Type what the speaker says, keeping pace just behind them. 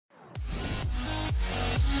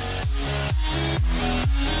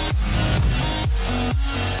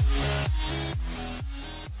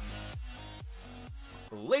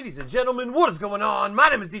Ladies and gentlemen, what is going on? My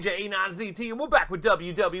name is djanonzt, and we're back with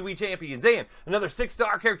WWE Champions and another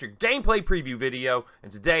 6-star character gameplay preview video.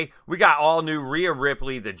 And today, we got all new Rhea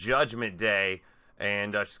Ripley, the Judgment Day.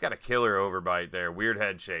 And she's got a killer overbite there, weird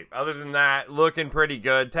head shape. Other than that, looking pretty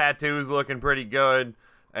good. Tattoos looking pretty good.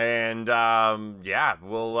 And, yeah,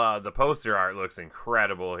 well, the poster art looks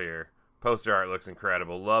incredible here. Poster art looks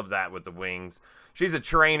incredible. Love that with the wings. She's a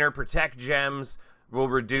trainer, protect gems. Will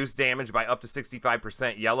reduce damage by up to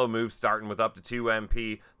 65%. Yellow moves starting with up to 2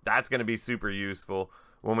 MP. That's going to be super useful.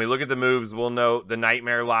 When we look at the moves, we'll note the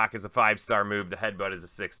Nightmare Lock is a 5-star move. The Headbutt is a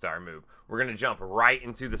 6-star move. We're going to jump right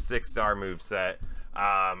into the 6-star move set.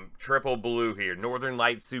 Triple blue here. Northern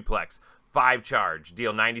Light Suplex. 5 charge.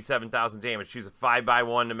 Deal 97,000 damage. Choose a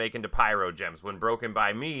 5x1 to make into Pyro Gems. When broken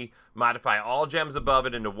by me, modify all gems above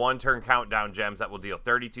it into 1-turn countdown gems that will deal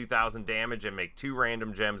 32,000 damage and make 2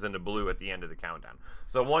 random gems into blue at the end of the countdown.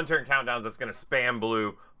 So 1-turn countdowns that's going to spam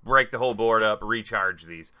blue, break the whole board up, recharge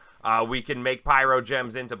these. We can make Pyro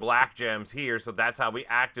Gems into black gems here, so that's how we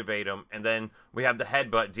activate them. And then we have the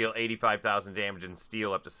Headbutt, deal 85,000 damage and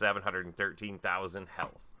steal up to 713,000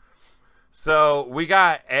 health. So we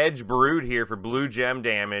got Edge Brood here for blue gem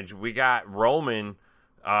damage. We got Roman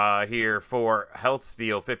here for health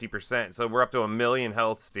steal 50%. So we're up to 1,000,000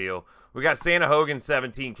 health steal. We got Santa Hogan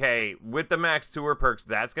 17k with the max tour perks.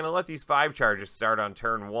 That's going to let these 5 charges start on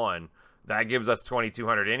turn 1. That gives us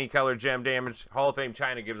 2,200 any color gem damage. Hall of Fame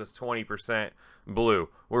China gives us 20% blue.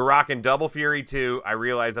 We're rocking Double Fury 2. I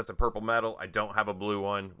realize that's a purple metal. I don't have a blue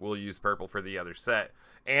one. We'll use purple for the other set.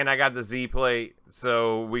 And I got the Z plate,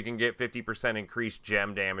 so we can get 50% increased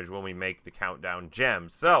gem damage when we make the countdown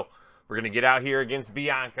gems. So, we're going to get out here against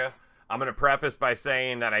Bianca. I'm going to preface by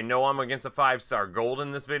saying that I know I'm against a 5-star gold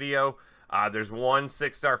in this video. There's one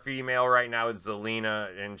 6-star female right now, it's Zelina,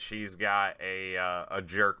 and she's got a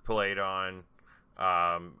jerk plate on,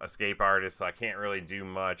 escape artist, so I can't really do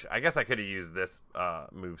much. I guess I could have used this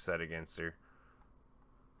moveset against her.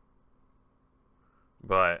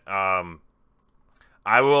 But,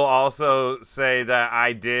 I will also say that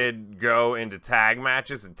I did go into tag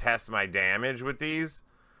matches and test my damage with these,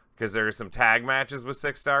 because there are some tag matches with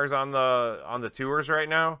 6 stars on the tours right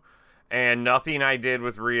now, and nothing I did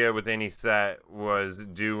with Rhea with any set was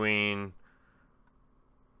doing.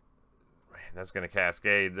 Man, that's gonna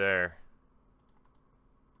cascade there.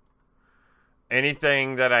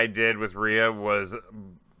 Anything that I did with Rhea was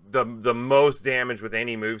the most damage with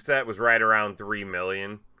any moveset was right around 3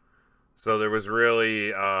 million. So there was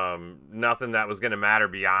really nothing that was going to matter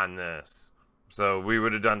beyond this. So we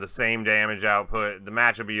would have done the same damage output. The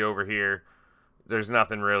match will be over here. There's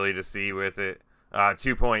nothing really to see with it.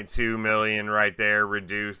 2.2 million right there,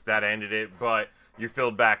 reduced. That ended it. But you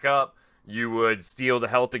filled back up. You would steal the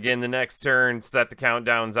health again the next turn, set the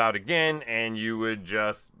countdowns out again, and you would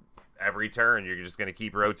just, every turn, you're just going to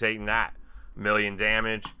keep rotating that. 1,000,000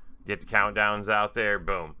 damage, get the countdowns out there,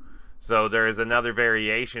 boom. So there is another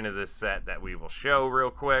variation of this set that we will show real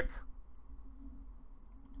quick.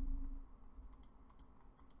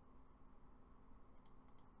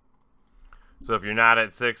 So if you're not at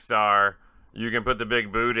 6-star, you can put the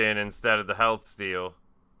big boot in instead of the health steal.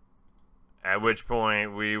 At which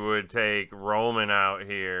point we would take Roman out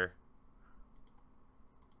here.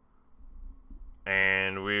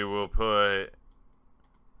 And we will put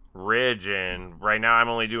Ridge in. Right now I'm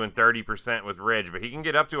only doing 30% with Ridge, but he can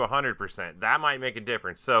get up to 100%. That might make a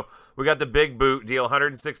difference. So we got the big boot, deal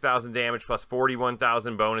 106,000 damage plus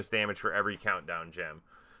 41,000 bonus damage for every countdown gem.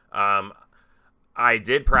 I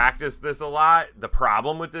did practice this a lot. The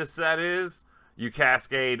problem with this set is you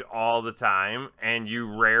cascade all the time, and you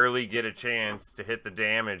rarely get a chance to hit the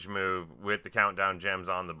damage move with the countdown gems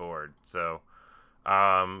on the board. So,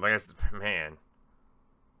 I guess, man.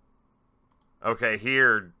 Okay,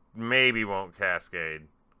 here maybe won't cascade.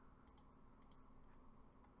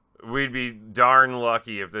 We'd be darn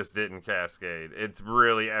lucky if this didn't cascade. It's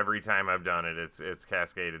really every time I've done it, it's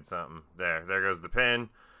cascaded something. There goes the pin.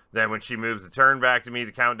 Then when she moves the turn back to me,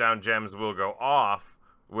 the countdown gems will go off,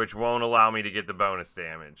 which won't allow me to get the bonus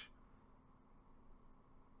damage.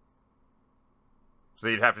 So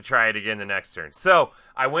you'd have to try it again the next turn. So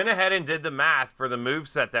I went ahead and did the math for the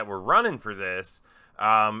moveset that we're running for this.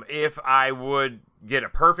 If I would get a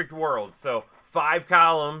perfect world, so 5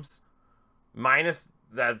 columns minus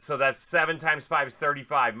that, so that's 7 times 5 is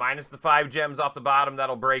 35, minus the 5 gems off the bottom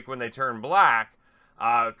that'll break when they turn black,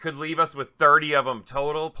 could leave us with 30 of them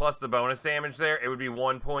total, plus the bonus damage there. It would be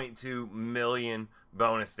 1.2 million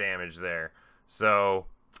bonus damage there. So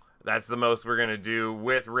that's the most we're going to do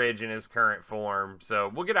with Ridge in his current form.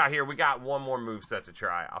 So we'll get out here. We got one more moveset to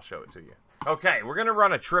try. I'll show it to you. Okay, we're going to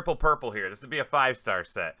run a triple purple here. This would be a 5-star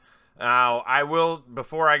set. Now, I will,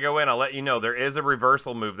 before I go in, I'll let you know, there is a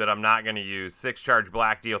reversal move that I'm not going to use. 6 charge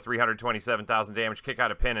black, deal 327,000 damage, kick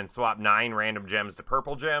out a pin, and swap 9 random gems to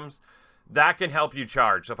purple gems. That can help you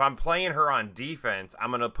charge. So if I'm playing her on defense, I'm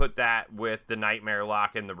going to put that with the Nightmare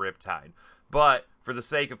Lock and the Riptide. But for the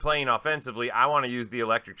sake of playing offensively, I want to use the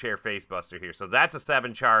Electric Chair Facebuster here. So that's a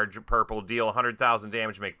 7 charge purple, deal 100,000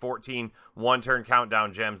 damage, make 14 one-turn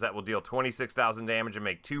countdown gems. That will deal 26,000 damage and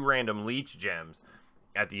make 2 random leech gems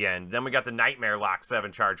at the end. Then we got the Nightmare Lock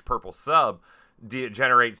 7 charge purple sub,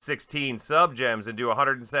 generate 16 sub gems and do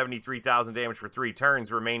 173,000 damage for 3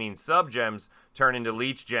 turns. Remaining sub gems turn into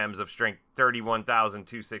leech gems of strength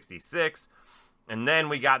 31,266. And then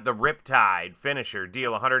we got the Riptide finisher,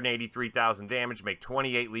 deal 183,000 damage, make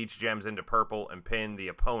 28 leech gems into purple, and pin the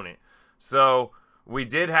opponent. So we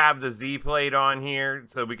did have the Z plate on here,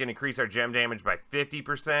 so we can increase our gem damage by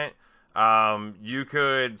 50%. You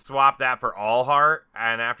could swap that for All Heart,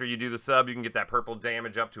 and after you do the sub, you can get that purple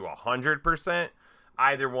damage up to 100%.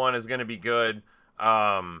 Either one is going to be good.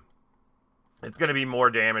 It's going to be more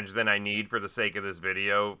damage than I need for the sake of this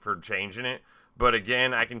video for changing it. But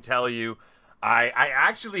again, I can tell you, I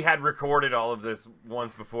actually had recorded all of this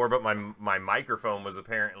once before, but my microphone was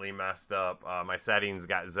apparently messed up. My settings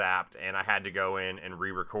got zapped, and I had to go in and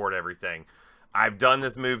re-record everything. I've done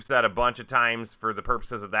this moveset a bunch of times for the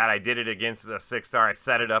purposes of that. I did it against a 6-star. I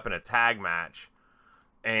set it up in a tag match,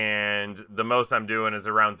 and the most I'm doing is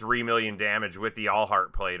around 3 million damage with the All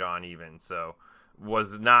Heart plate on even. So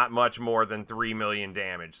was not much more than 3 million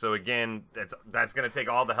damage. So again, that's going to take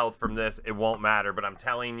all the health from this. It won't matter, but I'm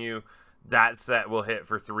telling you, that set will hit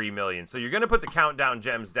for 3 million. So you're going to put the countdown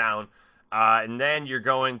gems down, and then you're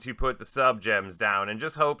going to put the sub gems down, and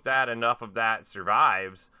just hope that enough of that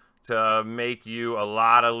survives to make you a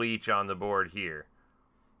lot of leech on the board here.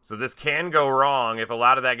 So this can go wrong if a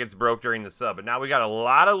lot of that gets broke during the sub. But now we got a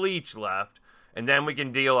lot of leech left, and then we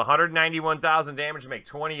can deal 191,000 damage to make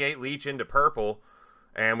 28 leech into purple.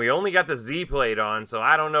 And we only got the Z plate on, so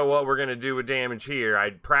I don't know what we're going to do with damage here.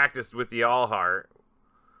 I practiced with the All Heart,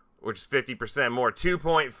 which is 50% more.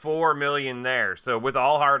 2.4 million there. So with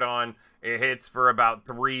All Heart on, it hits for about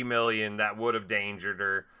 3 million. That would have dangered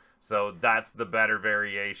her. So that's the better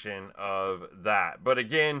variation of that. But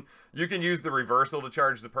again, you can use the reversal to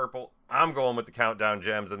charge the purple. I'm going with the countdown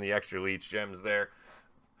gems and the extra leech gems there.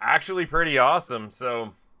 Actually pretty awesome.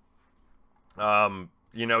 So,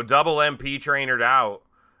 you know, double MP trainered out.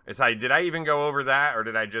 Did I even go over that, or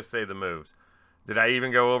did I just say the moves? Did I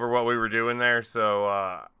even go over what we were doing there?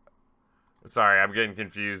 So, sorry, I'm getting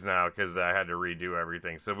confused now because I had to redo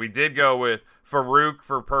everything. So we did go with Farouk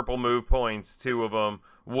for purple move points, 2 of them.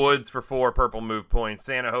 Woods for 4 purple move points.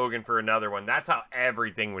 Santa Hogan for another one. That's how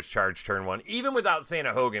everything was charged turn 1. Even without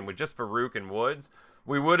Santa Hogan, with just Farouk and Woods,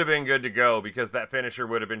 we would have been good to go because that finisher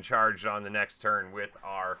would have been charged on the next turn with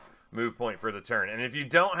our move point for the turn. And if you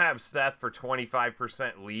don't have Seth for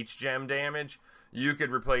 25% leech gem damage, you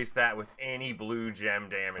could replace that with any blue gem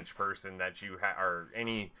damage person that you have, or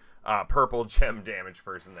any purple gem damage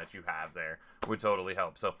person that you have there. Would totally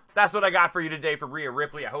help. So that's what I got for you today for Rhea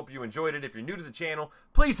Ripley. I hope you enjoyed it. If you're new to the channel,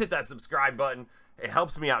 please hit that subscribe button. It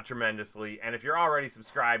helps me out tremendously. And if you're already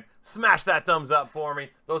subscribed, smash that thumbs up for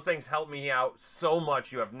me. Those things help me out so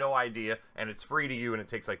much you have no idea. And it's free to you, and it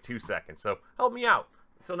takes like 2 seconds. So help me out.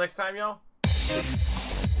 Until next time, y'all.